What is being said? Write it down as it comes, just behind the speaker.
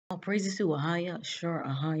praises to Ahaya, Shur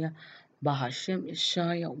Ahaya, Bahashem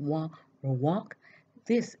Ishaya Wa Rawak.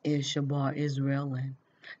 This is Shabar Israel, and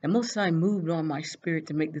the Most High moved on my spirit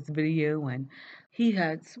to make this video, and He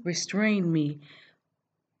has restrained me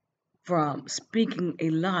from speaking a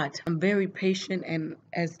lot. I'm very patient, and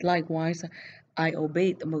as likewise, I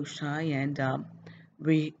obeyed the Most High and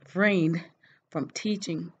refrained from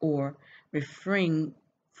teaching or refrained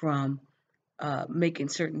from making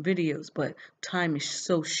certain videos, but time is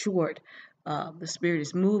so short. The Spirit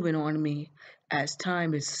is moving on me as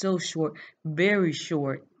time is so short, very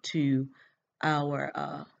short to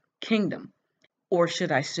our kingdom, or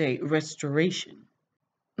should I say restoration.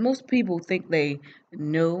 Most people think they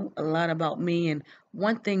know a lot about me, and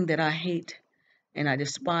one thing that I hate and I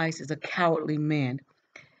despise is a cowardly man.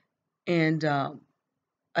 And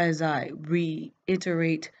as I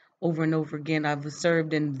reiterate over and over again, I've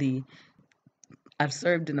served in the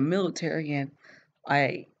military, and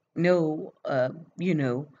I know,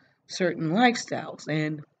 certain lifestyles.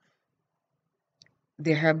 And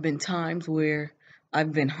there have been times where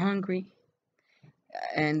I've been hungry,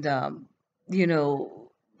 and,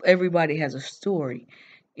 everybody has a story.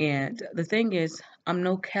 And the thing is, I'm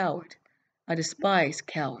no coward. I despise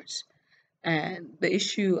cowards. And the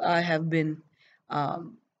issue I have been,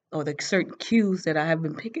 or the certain cues that I have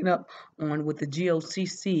been picking up on with the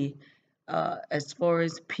GOCC, as far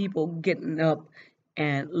as people getting up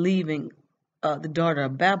and leaving the daughter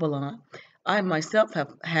of Babylon, I myself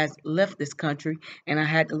has left this country, and I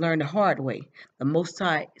had to learn the hard way. The Most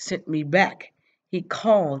High sent me back. He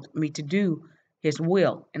called me to do His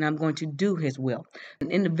will, and I'm going to do His will.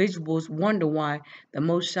 And individuals wonder why the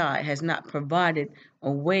Most High has not provided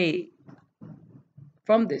a way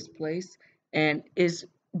from this place, and is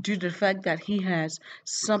due to the fact that He has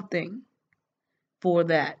something for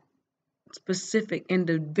that specific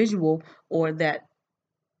individual, or that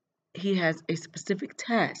He has a specific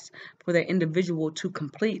task for that individual to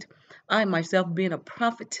complete. I myself, being a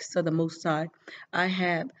prophetess of the Most High, I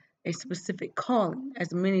have a specific calling,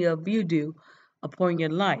 as many of you do, upon your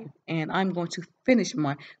life, and I'm going to finish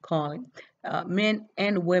my calling. Men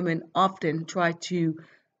and women often try to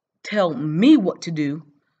tell me what to do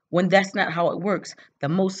when that's not how it works. The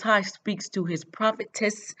Most High speaks to His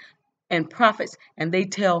prophetess and prophets, and they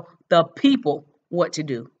tell the people what to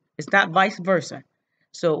do. It's not vice versa.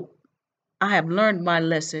 So I have learned my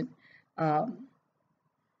lesson.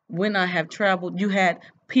 When I have traveled, you had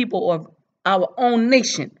people of our own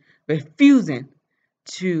nation refusing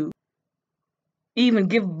to even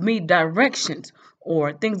give me directions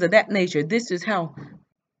or things of that nature. This is how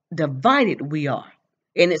divided we are,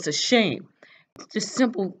 and it's a shame. Just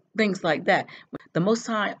simple things like that. The Most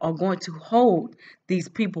High are going to hold these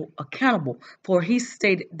people accountable, for He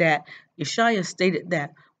stated that, Yeshaya stated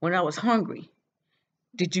that, when I was hungry,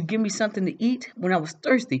 did you give me something to eat? When I was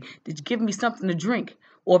thirsty, did you give me something to drink?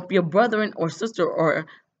 Or if your brother or sister or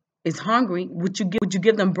is hungry, would you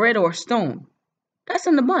give them bread or a stone? That's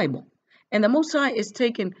in the Bible. And the Most High is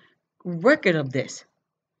taking record of this.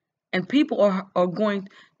 And people are going,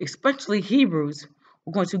 especially Hebrews,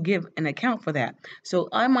 are going to give an account for that. So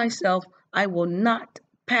I myself, I will not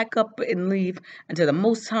pack up and leave until the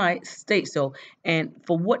Most High states so. And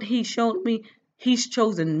for what He showed me, He's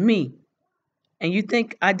chosen me. And you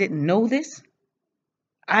think I didn't know this?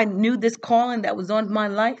 I knew this calling that was on my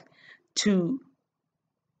life to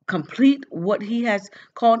complete what He has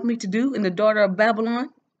called me to do in the daughter of Babylon.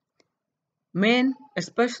 Men,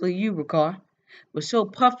 especially you, Rawchaa, were so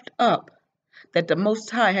puffed up that the Most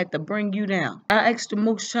High had to bring you down. I asked the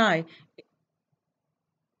Most High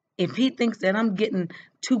if He thinks that I'm getting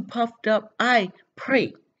too puffed up. I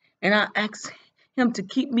pray and I ask Him to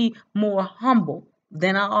keep me more humble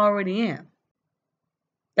than I already am.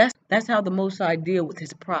 That's how the Most High deal with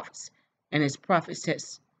His prophets and His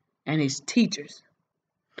prophetess and His teachers.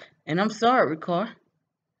 And I'm sorry, Rawchaa.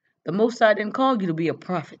 The Most High didn't call you to be a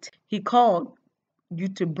prophet. He called you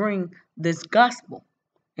to bring this gospel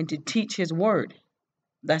and to teach His word.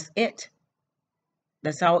 That's it.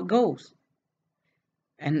 That's how it goes.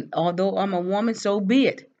 And although I'm a woman, so be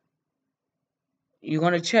it. You're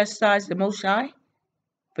going to chastise the Most High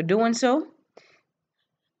for doing so?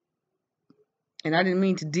 And I didn't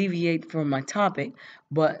mean to deviate from my topic,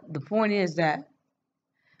 but the point is that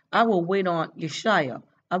I will wait on Yeshaya.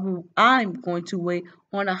 I'm going to wait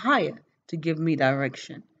on Ahaya to give me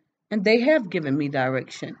direction. And they have given me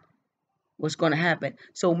direction. What's going to happen?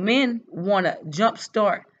 So men want to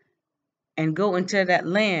jumpstart and go into that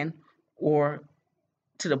land or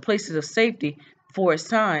to the places of safety before it's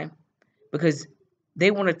time, because they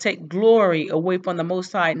want to take glory away from the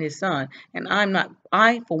Most High and His Son. And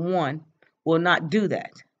I, for one, will not do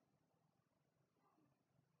that.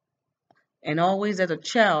 And always as a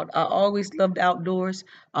child, I always loved outdoors.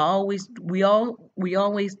 We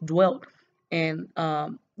always dwelt in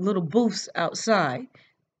little booths outside,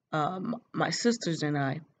 my sisters and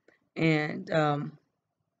I. And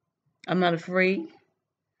I'm not afraid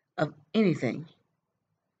of anything.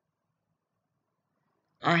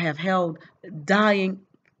 I have held dying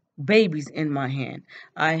babies in my hand.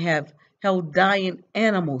 I have held dying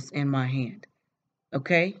animals in my hand.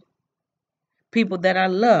 Okay? People that I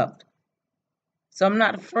loved. So I'm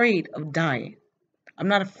not afraid of dying. I'm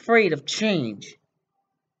not afraid of change.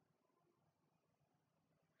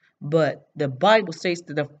 But the Bible says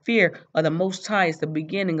that the fear of the Most High is the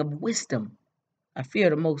beginning of wisdom. I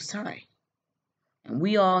fear the Most High. And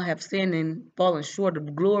we all have sinned and fallen short of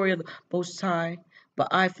the glory of the Most High. But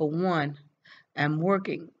I, for one, am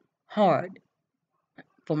working hard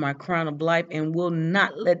for my crown of life and will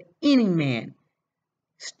not let any man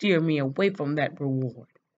steer me away from that reward.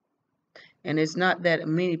 And it's not that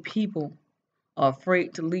many people are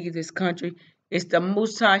afraid to leave this country. It's the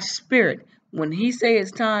Most High Spirit. When He says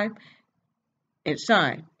it's time, it's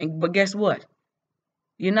time. But guess what?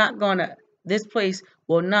 This place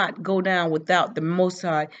will not go down without the Most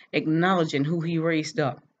High acknowledging who He raised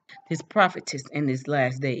up, His prophetess in these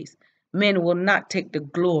last days. Men will not take the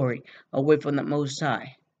glory away from the Most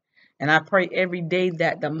High. And I pray every day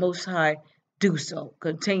that the Most High do so,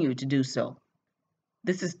 continue to do so.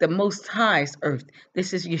 This is the Most High's earth.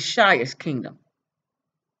 This is Yeshua's kingdom.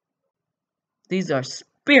 These are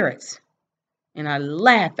spirits. And I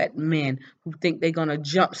laugh at men who think they're going to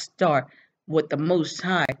jumpstart what the Most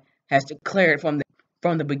High has declared from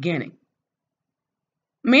the beginning.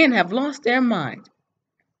 Men have lost their mind.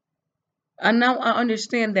 And now I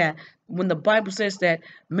understand that when the Bible says that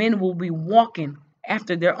men will be walking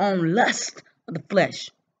after their own lust of the flesh.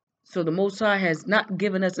 So the Most High has not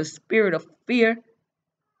given us a spirit of fear,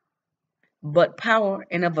 but power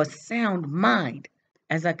and of a sound mind.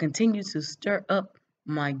 As I continue to stir up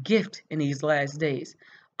my gift in these last days,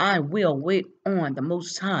 I will wait on the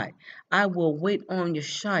Most High. I will wait on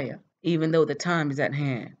Yeshua, even though the time is at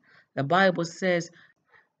hand. The Bible says,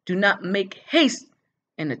 do not make haste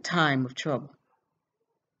in the time of trouble.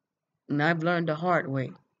 And I've learned the hard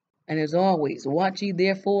way. And as always, watch ye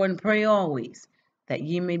therefore and pray always, that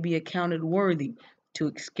ye may be accounted worthy to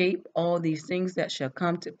escape all these things that shall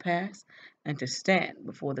come to pass, and to stand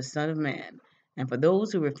before the Son of Man. And for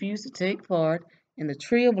those who refuse to take part in the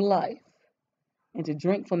tree of life, and to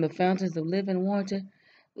drink from the fountains of living water,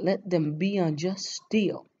 let them be unjust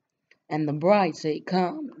still. And the bride say,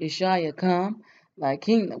 come, Yeshua come, thy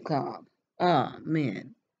kingdom come.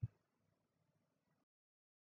 Amen.